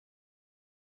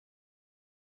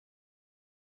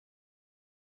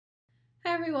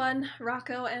Hi everyone,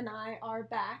 Rocco and I are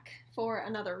back for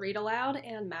another read aloud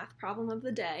and math problem of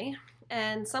the day.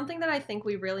 And something that I think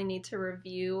we really need to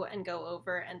review and go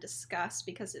over and discuss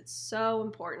because it's so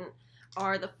important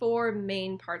are the four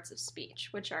main parts of speech,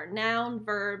 which are noun,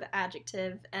 verb,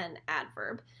 adjective, and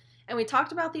adverb. And we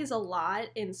talked about these a lot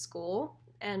in school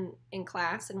and in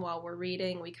class, and while we're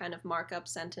reading, we kind of mark up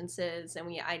sentences and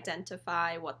we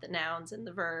identify what the nouns and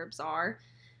the verbs are.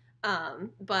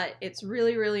 But it's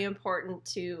really, really important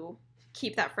to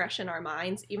keep that fresh in our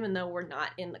minds, even though we're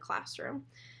not in the classroom.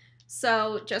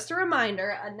 So, just a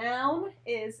reminder, a noun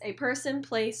is a person,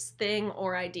 place, thing,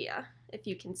 or idea. If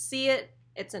you can see it,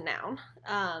 it's a noun.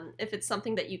 If it's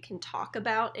something that you can talk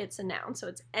about, it's a noun. So,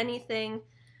 it's anything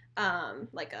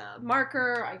like a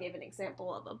marker. I gave an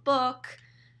example of a book,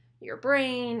 your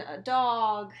brain, a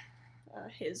dog,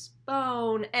 his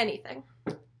bone, anything.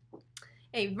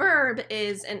 A verb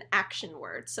is an action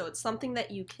word, so it's something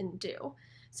that you can do.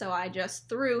 So I just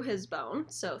threw his bone.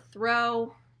 So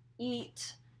throw,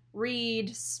 eat,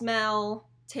 read, smell,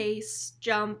 taste,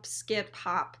 jump, skip,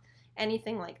 hop,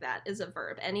 anything like that is a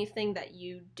verb, anything that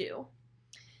you do.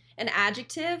 An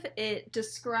adjective, it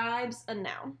describes a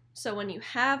noun. So when you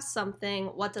have something,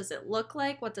 what does it look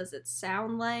like? What does it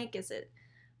sound like?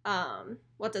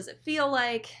 What does it feel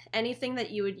like? Anything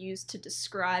that you would use to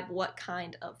describe what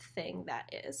kind of thing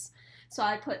that is. So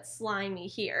I put slimy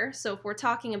here. So if we're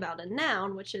talking about a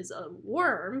noun, which is a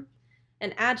worm,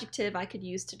 an adjective I could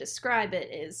use to describe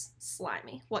it is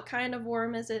slimy. What kind of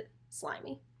worm is it?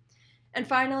 Slimy. And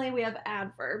finally, we have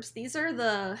adverbs. These are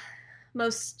the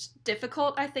most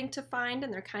difficult, I think, to find,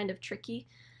 and they're kind of tricky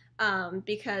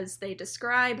because they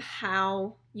describe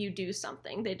how you do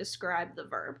something. They describe the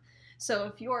verb. So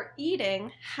if you're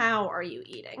eating, how are you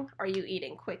eating? Are you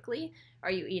eating quickly?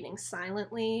 Are you eating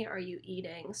silently? Are you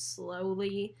eating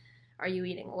slowly? Are you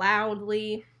eating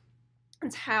loudly?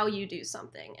 It's how you do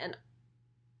something. And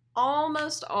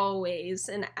almost always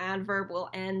an adverb will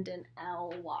end in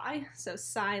ly, so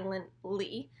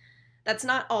silently. That's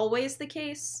not always the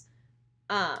case,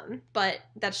 but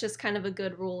that's just kind of a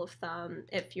good rule of thumb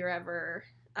if you're ever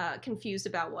confused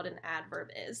about what an adverb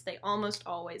is. They almost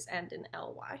always end in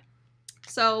ly.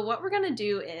 So what we're going to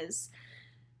do is,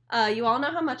 you all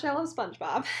know how much I love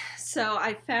SpongeBob, so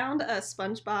I found a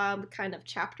SpongeBob kind of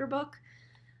chapter book.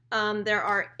 There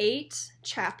are 8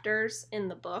 chapters in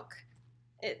the book.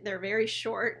 They're very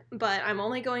short, but I'm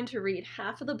only going to read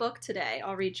half of the book today.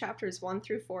 I'll read chapters 1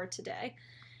 through 4 today,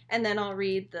 and then I'll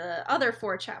read the other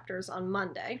 4 chapters on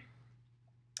Monday.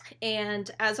 And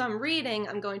as I'm reading,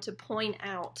 I'm going to point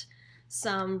out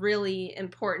some really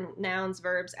important nouns,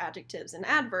 verbs, adjectives, and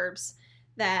adverbs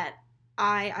that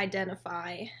I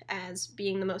identify as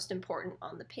being the most important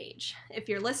on the page. If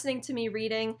you're listening to me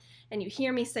reading and you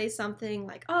hear me say something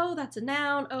like, oh, that's a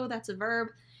noun, oh, that's a verb,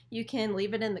 you can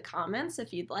leave it in the comments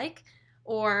if you'd like,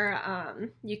 or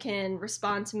you can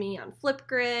respond to me on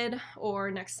Flipgrid, or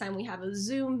next time we have a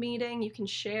Zoom meeting, you can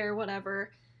share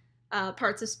whatever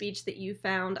parts of speech that you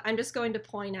found. I'm just going to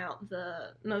point out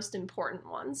the most important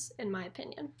ones, in my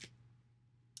opinion.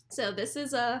 So this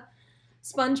is a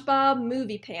SpongeBob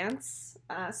Movie Pants,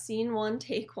 Scene 1,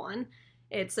 Take 1.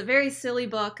 It's a very silly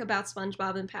book about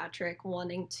SpongeBob and Patrick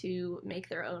wanting to make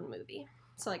their own movie.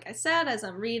 So like I said, as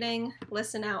I'm reading,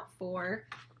 listen out for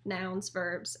nouns,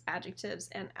 verbs, adjectives,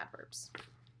 and adverbs.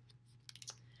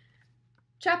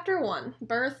 Chapter 1,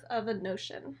 Birth of a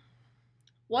Notion.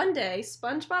 One day,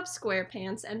 SpongeBob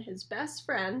SquarePants and his best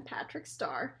friend, Patrick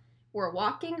Star, were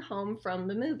walking home from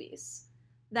the movies.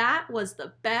 That was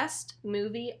the best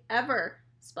movie ever,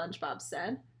 SpongeBob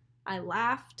said. I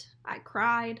laughed, I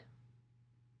cried.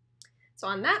 So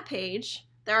on that page,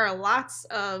 there are lots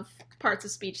of parts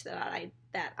of speech that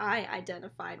I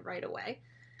identified right away.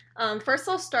 First,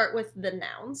 I'll start with the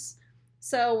nouns.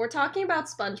 So we're talking about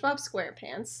SpongeBob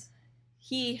SquarePants.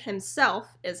 He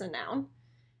himself is a noun,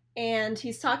 and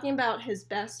he's talking about his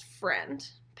best friend,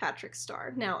 Patrick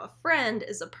Star. Now, a friend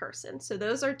is a person, so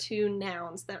those are 2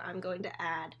 nouns that I'm going to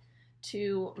add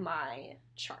to my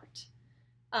chart.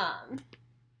 And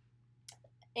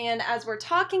as we're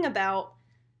talking about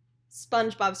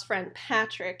SpongeBob's friend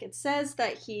Patrick, it says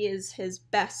that he is his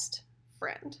best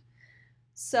friend.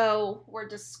 So we're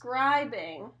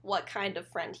describing what kind of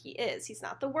friend he is. He's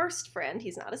not the worst friend,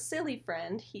 he's not a silly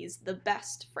friend, he's the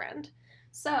best friend.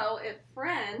 So if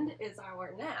friend is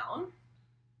our noun,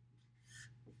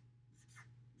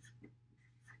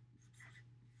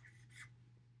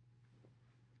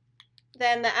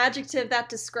 then the adjective that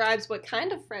describes what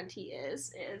kind of friend he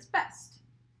is best.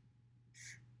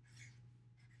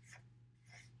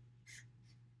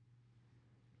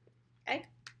 Okay?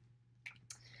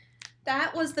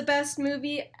 That was the best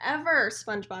movie ever,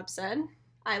 SpongeBob said.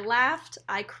 I laughed,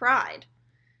 I cried.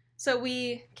 So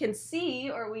we can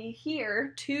see or we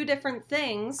hear two different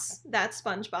things that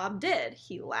SpongeBob did.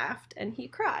 He laughed and he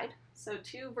cried. So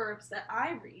two verbs that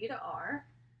I read are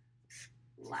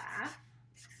laugh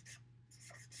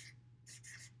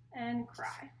and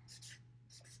cry.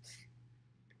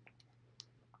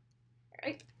 All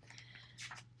right.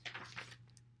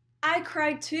 I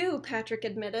cried too, Patrick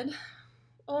admitted.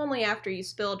 Only after you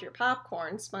spilled your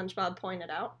popcorn, SpongeBob pointed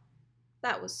out.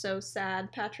 That was so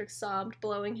sad, Patrick sobbed,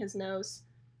 blowing his nose.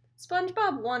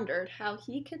 SpongeBob wondered how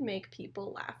he could make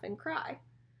people laugh and cry.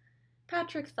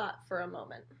 Patrick thought for a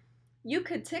moment. You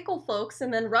could tickle folks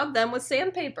and then rub them with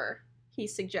sandpaper, he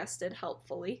suggested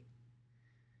helpfully.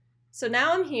 So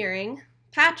now I'm hearing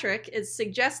Patrick is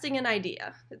suggesting an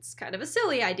idea. It's kind of a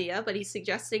silly idea, but he's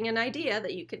suggesting an idea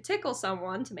that you could tickle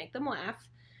someone to make them laugh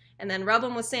and then rub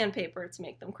them with sandpaper to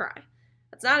make them cry.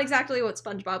 That's not exactly what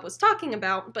SpongeBob was talking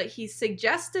about, but he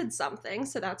suggested something,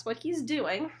 so that's what he's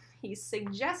doing. He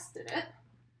suggested it.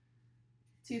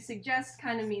 To suggest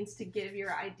kind of means to give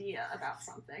your idea about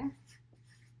something.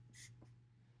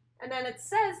 And then it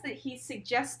says that he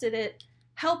suggested it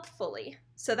helpfully.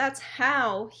 So that's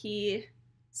how he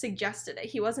suggested it.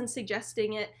 He wasn't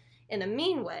suggesting it in a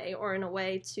mean way or in a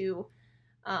way to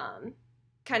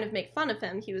kind of make fun of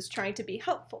him. He was trying to be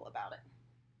helpful about it.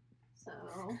 So...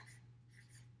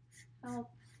 helpfully.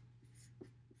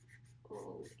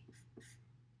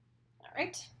 All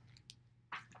right.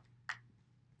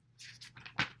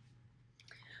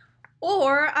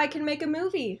 Or I can make a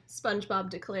movie, SpongeBob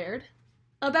declared.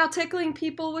 About tickling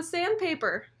people with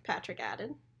sandpaper, Patrick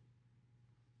added.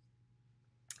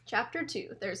 Chapter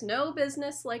 2, There's No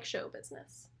Business Like Show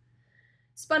Business.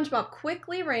 SpongeBob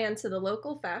quickly ran to the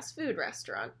local fast food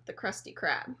restaurant, the Krusty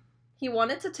Krab. He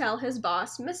wanted to tell his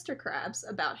boss, Mr. Krabs,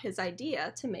 about his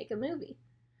idea to make a movie.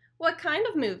 What kind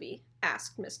of movie?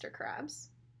 Asked Mr. Krabs.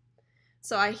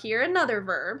 So I hear another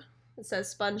verb. It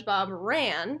says SpongeBob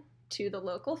ran to the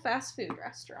local fast food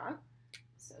restaurant.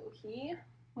 So he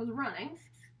was running.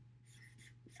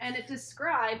 And it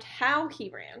described how he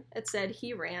ran. It said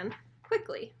he ran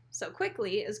quickly. So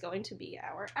quickly is going to be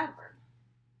our adverb.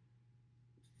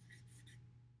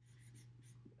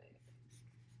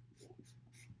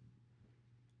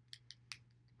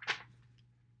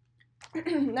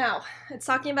 Now, it's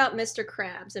talking about Mr.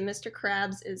 Krabs, and Mr.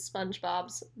 Krabs is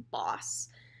SpongeBob's boss.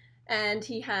 And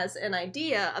he has an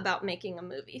idea about making a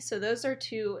movie. So those are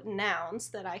two nouns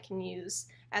that I can use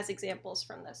as examples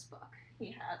from this book.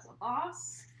 He has a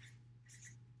boss,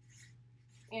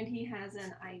 and he has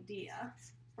an idea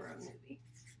for a movie.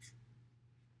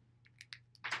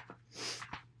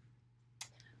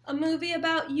 A movie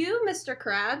about you, Mr.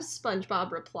 Krabs,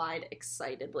 SpongeBob replied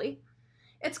excitedly.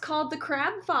 It's called The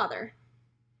Crab Father.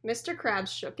 Mr.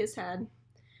 Krabs shook his head.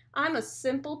 I'm a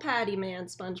simple patty man,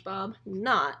 SpongeBob,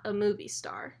 not a movie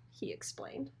star, he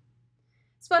explained.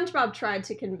 SpongeBob tried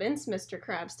to convince Mr.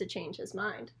 Krabs to change his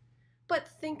mind. But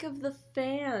think of the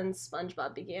fans,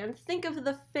 SpongeBob began. Think of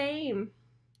the fame.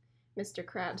 Mr.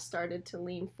 Krabs started to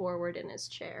lean forward in his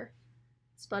chair.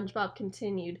 SpongeBob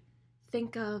continued,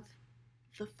 think of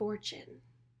the fortune.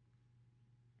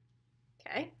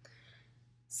 Okay.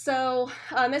 So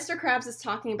Mr. Krabs is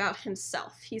talking about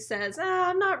himself. He says,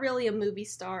 I'm not really a movie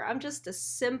star. I'm just a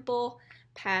simple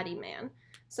patty man.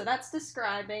 So that's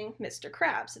describing Mr.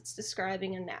 Krabs. It's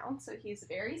describing a noun. So he's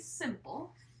very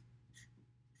simple.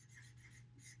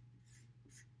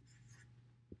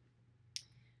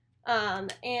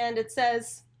 And it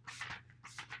says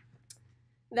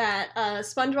that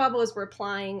SpongeBob was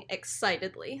replying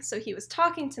excitedly. So he was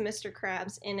talking to Mr.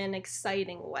 Krabs in an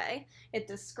exciting way. It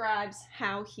describes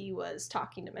how he was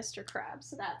talking to Mr. Krabs.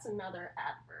 So that's another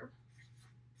adverb.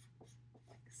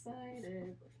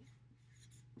 Excitedly.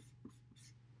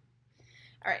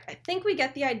 All right, I think we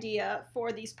get the idea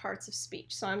for these parts of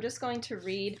speech. So I'm just going to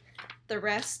read the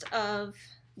rest of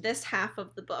this half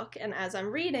of the book. And as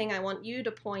I'm reading, I want you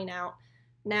to point out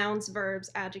nouns, verbs,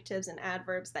 adjectives, and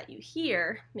adverbs that you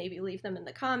hear. Maybe leave them in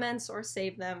the comments or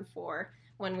save them for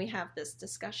when we have this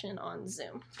discussion on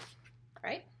Zoom. All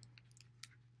right?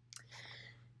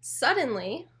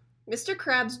 Suddenly, Mr.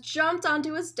 Krabs jumped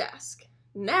onto his desk.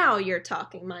 Now you're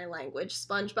talking my language,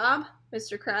 SpongeBob,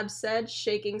 Mr. Krabs said,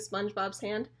 shaking SpongeBob's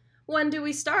hand. When do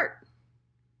we start?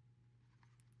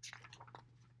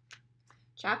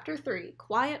 Chapter 3,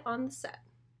 Quiet on the Set.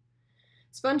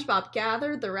 SpongeBob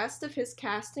gathered the rest of his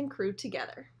cast and crew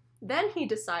together. Then he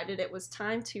decided it was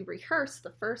time to rehearse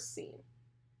the first scene.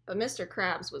 But Mr.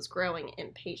 Krabs was growing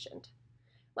impatient.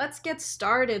 Let's get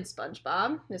started,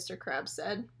 SpongeBob, Mr. Krabs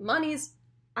said. Money's...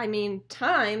 I mean,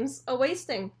 time's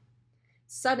a-wasting.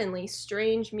 Suddenly,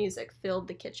 strange music filled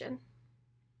the kitchen.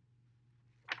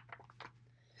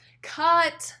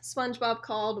 Cut! SpongeBob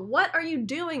called. What are you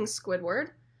doing,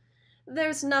 Squidward?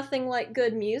 There's nothing like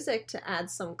good music to add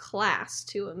some class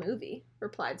to a movie,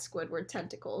 replied Squidward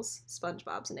Tentacles,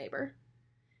 SpongeBob's neighbor.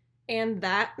 And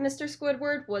that, Mr.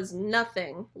 Squidward, was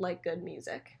nothing like good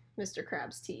music, Mr.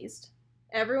 Krabs teased.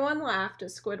 Everyone laughed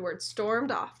as Squidward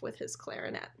stormed off with his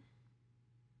clarinet.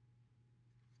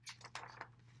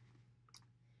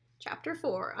 Chapter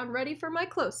 4, I'm ready for my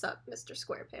close-up, Mr.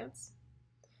 SquarePants.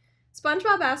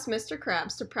 SpongeBob asked Mr.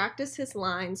 Krabs to practice his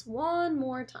lines one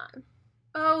more time.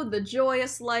 Oh, the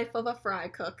joyous life of a fry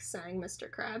cook, sang Mr.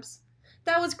 Krabs.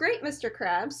 That was great, Mr.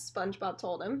 Krabs, SpongeBob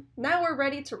told him. Now we're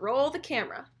ready to roll the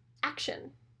camera.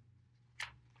 Action!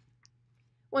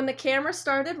 When the camera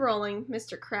started rolling,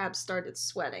 Mr. Krabs started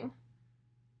sweating.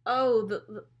 Oh,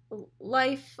 the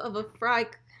life of a fry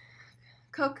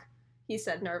cook, he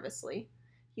said nervously.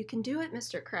 You can do it,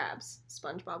 Mr. Krabs,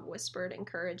 SpongeBob whispered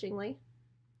encouragingly.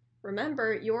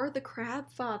 Remember, you're the crab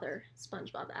father,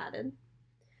 SpongeBob added.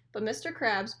 But Mr.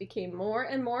 Krabs became more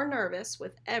and more nervous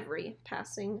with every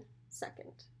passing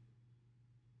second.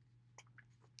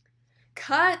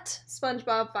 Cut!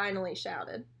 SpongeBob finally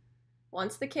shouted.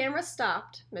 Once the camera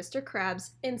stopped, Mr.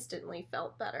 Krabs instantly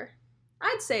felt better.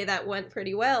 I'd say that went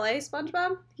pretty well, eh,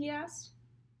 SpongeBob? He asked.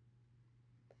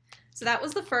 So that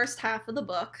was the first half of the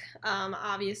book.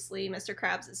 Obviously, Mr.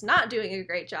 Krabs is not doing a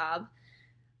great job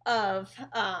of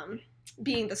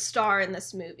being the star in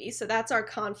this movie. So that's our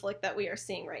conflict that we are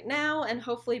seeing right now, and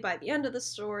hopefully by the end of the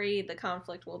story, the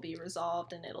conflict will be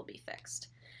resolved and it'll be fixed.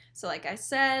 So like I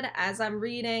said, as I'm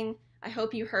reading, I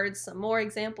hope you heard some more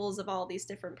examples of all these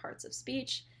different parts of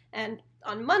speech, and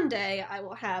on Monday, I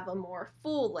will have a more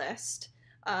full list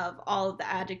of all of the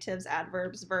adjectives,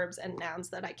 adverbs, verbs, and nouns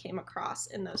that I came across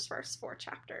in those first 4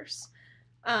 chapters.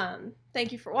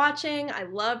 Thank you for watching. I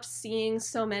loved seeing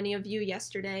so many of you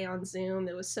yesterday on Zoom.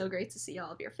 It was so great to see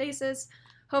all of your faces.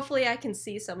 Hopefully I can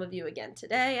see some of you again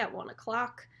today at 1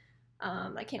 o'clock.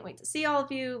 I can't wait to see all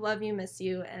of you. Love you, miss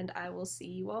you, and I will see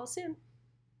you all soon.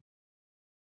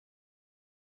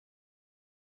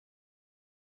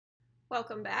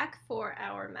 Welcome back for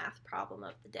our math problem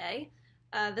of the day.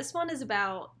 This one is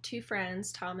about 2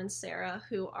 friends, Tom and Sarah,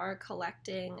 who are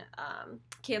collecting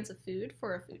cans of food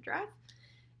for a food drive.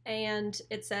 And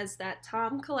it says that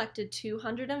Tom collected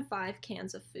 205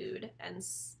 cans of food, and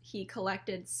he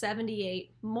collected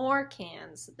 78 more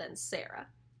cans than Sarah.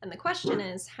 And the question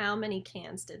is, how many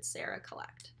cans did Sarah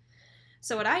collect?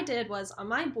 So what I did was, on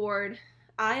my board,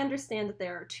 I understand that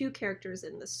there are 2 characters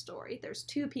in this story. There's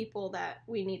 2 people that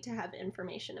we need to have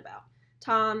information about,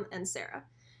 Tom and Sarah.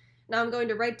 Now I'm going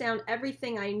to write down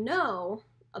everything I know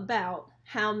about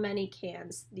how many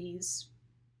cans these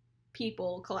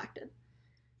people collected.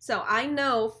 So I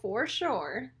know for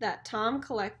sure that Tom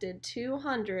collected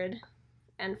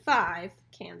 205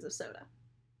 cans of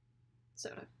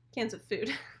cans of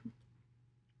food.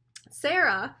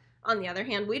 Sarah, on the other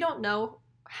hand, we don't know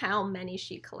how many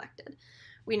she collected.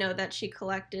 We know that she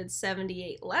collected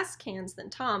 78 less cans than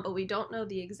Tom, but we don't know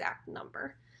the exact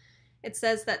number. It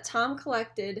says that Tom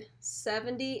collected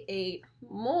 78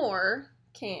 more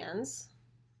cans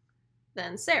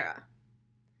than Sarah.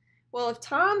 Well, if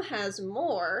Tom has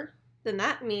more, then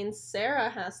that means Sarah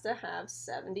has to have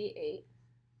 78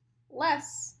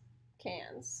 less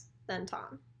cans than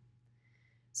Tom.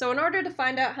 So in order to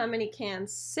find out how many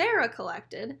cans Sarah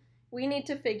collected, we need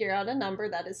to figure out a number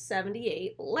that is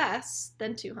 78 less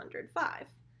than 205.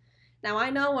 Now I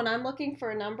know when I'm looking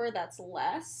for a number that's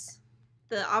less,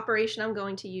 the operation I'm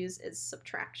going to use is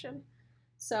subtraction.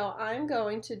 So I'm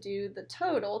going to do the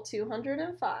total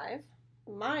 205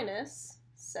 minus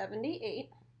 78,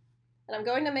 and I'm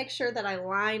going to make sure that I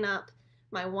line up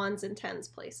my 1s and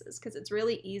 10s places, because it's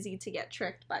really easy to get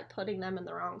tricked by putting them in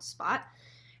the wrong spot,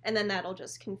 and then that'll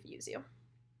just confuse you.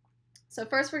 So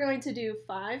first we're going to do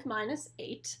 5 minus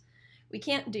 8. We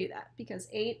can't do that because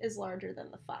 8 is larger than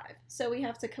the 5. So we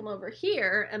have to come over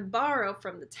here and borrow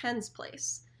from the 10s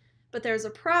place. But there's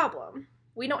a problem.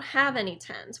 We don't have any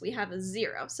 10s. We have a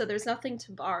 0, so there's nothing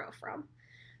to borrow from.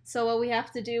 So what we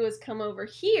have to do is come over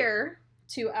here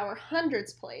to our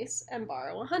hundreds place and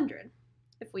borrow 100.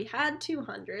 If we had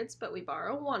 200s, but we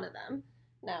borrow 1 of them,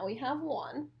 now we have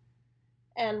 1.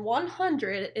 And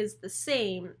 100 is the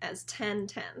same as 10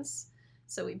 10s.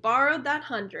 So we borrowed that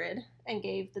 100 and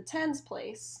gave the 10s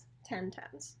place 10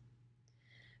 10s.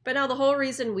 But now the whole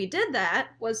reason we did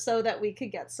that was so that we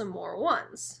could get some more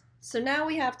 1s. So now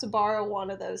we have to borrow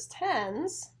 1 of those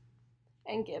 10s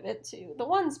and give it to the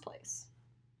 1s place.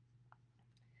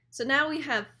 So now we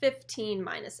have 15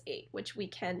 minus 8, which we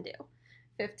can do.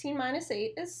 15 minus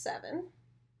 8 is 7.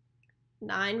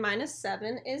 9 minus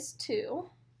 7 is 2.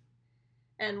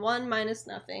 And 1 minus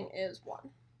nothing is 1.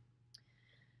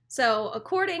 So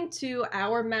according to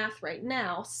our math right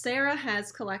now, Sarah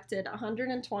has collected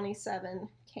 127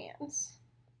 cans.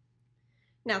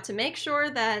 Now to make sure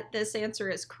that this answer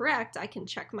is correct, I can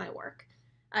check my work.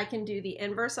 I can do the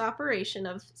inverse operation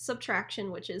of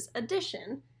subtraction, which is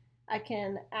addition. I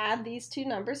can add these two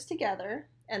numbers together,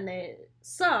 and the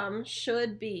sum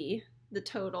should be the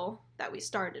total that we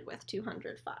started with,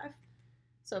 205.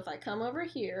 So if I come over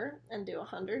here and do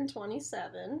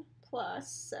 127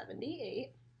 plus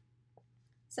 78,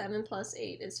 7 plus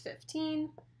 8 is 15,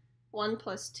 1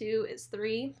 plus 2 is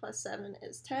 3, plus 7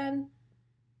 is 10,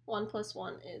 1 plus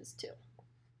 1 is 2.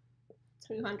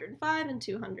 205 and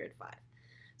 205.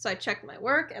 So I checked my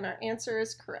work, and our answer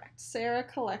is correct. Sarah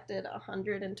collected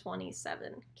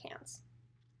 127 cans.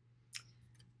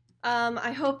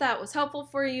 I hope that was helpful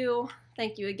for you.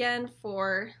 Thank you again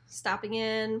for stopping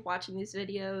in, watching these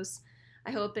videos.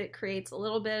 I hope it creates a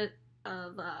little bit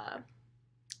of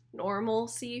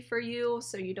normalcy for you,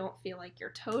 so you don't feel like you're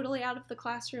totally out of the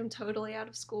classroom, totally out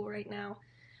of school right now.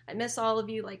 I miss all of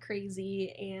you like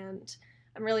crazy, and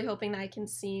I'm really hoping that I can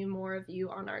see more of you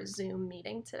on our Zoom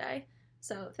meeting today.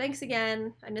 So thanks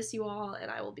again, I miss you all, and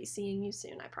I will be seeing you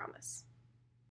soon, I promise.